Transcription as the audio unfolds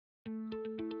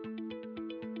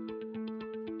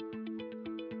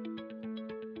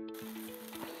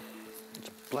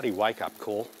bloody wake-up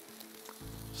call.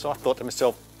 So I thought to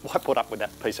myself, why put up with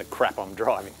that piece of crap I'm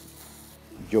driving?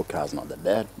 Your car's not that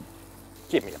bad.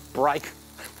 Give me a break.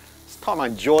 It's time I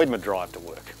enjoyed my drive to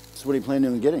work. So what are you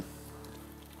planning on getting?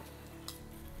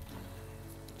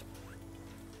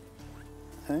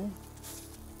 Hey?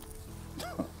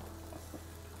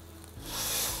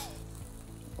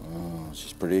 Oh,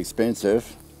 she's pretty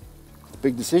expensive.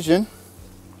 Big decision.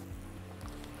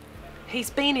 He's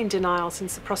been in denial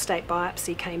since the prostate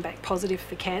biopsy came back positive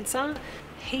for cancer.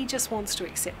 He just wants to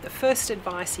accept the first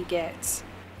advice he gets.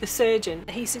 The surgeon,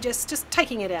 he suggests just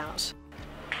taking it out.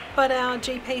 But our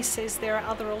GP says there are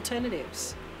other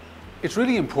alternatives. It's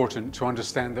really important to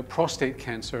understand that prostate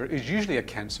cancer is usually a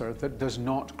cancer that does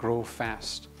not grow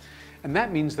fast. And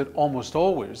that means that almost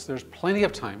always there's plenty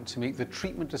of time to make the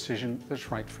treatment decision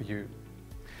that's right for you.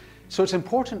 So it's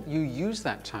important you use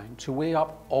that time to weigh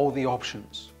up all the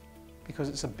options, because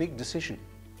it's a big decision.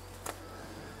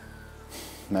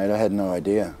 Mate, I had no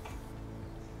idea.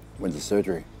 When's the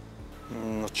surgery?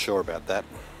 Not sure about that.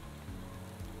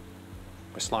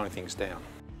 We're slowing things down.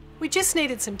 We just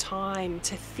needed some time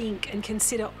to think and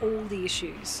consider all the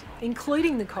issues,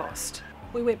 including the cost.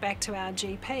 We went back to our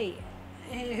GP,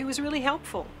 who was really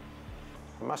helpful.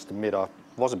 I must admit, I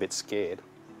was a bit scared.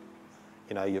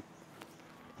 You know, you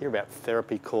hear about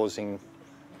therapy causing,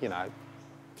 you know,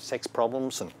 sex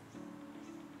problems and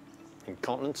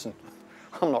incontinence, and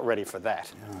I'm not ready for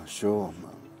that. Yeah, sure.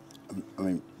 I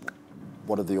mean,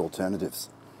 what are the alternatives?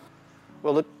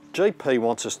 Well, the GP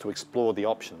wants us to explore the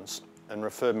options and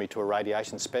refer me to a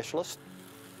radiation specialist.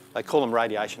 They call them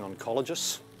radiation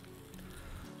oncologists.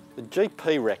 The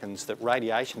GP reckons that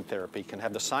radiation therapy can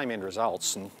have the same end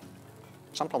results and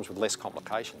sometimes with less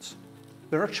complications.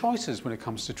 There are choices when it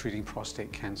comes to treating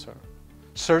prostate cancer.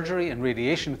 Surgery and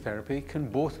radiation therapy can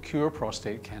both cure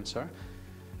prostate cancer,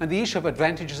 and they each have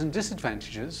advantages and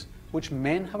disadvantages which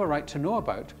men have a right to know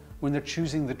about when they're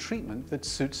choosing the treatment that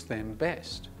suits them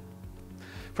best.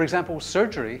 For example,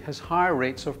 surgery has higher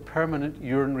rates of permanent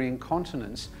urinary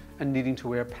incontinence and needing to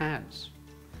wear pads.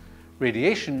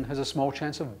 Radiation has a small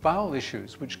chance of bowel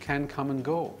issues which can come and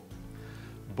go.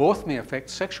 Both may affect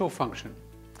sexual function,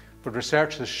 but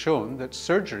research has shown that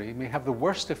surgery may have the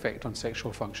worst effect on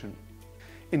sexual function.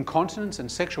 Incontinence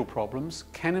and sexual problems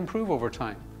can improve over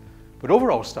time, but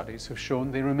overall studies have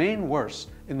shown they remain worse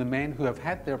in the men who have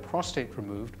had their prostate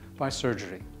removed by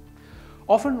surgery.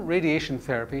 Often radiation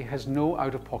therapy has no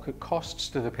out-of-pocket costs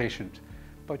to the patient,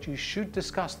 but you should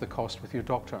discuss the cost with your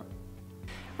doctor.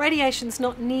 Radiation's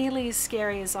not nearly as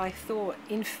scary as I thought.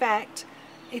 In fact,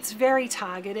 it's very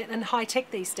targeted and high-tech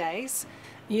these days.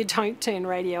 You don't turn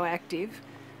radioactive,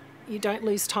 you don't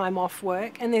lose time off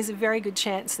work, and there's a very good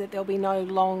chance that there'll be no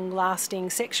long-lasting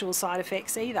sexual side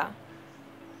effects either.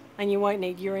 And you won't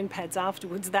need urine pads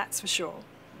afterwards, that's for sure.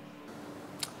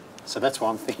 So that's why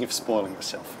I'm thinking of spoiling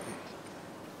myself.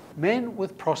 Men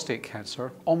with prostate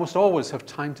cancer almost always have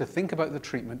time to think about the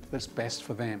treatment that's best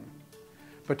for them.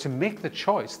 But to make the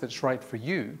choice that's right for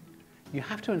you, you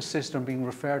have to insist on being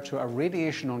referred to a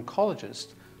radiation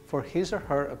oncologist for his or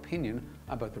her opinion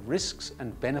about the risks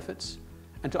and benefits,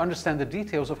 and to understand the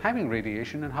details of having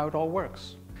radiation and how it all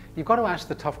works. You've got to ask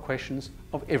the tough questions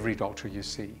of every doctor you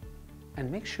see, and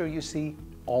make sure you see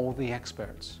all the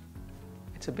experts.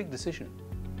 It's a big decision.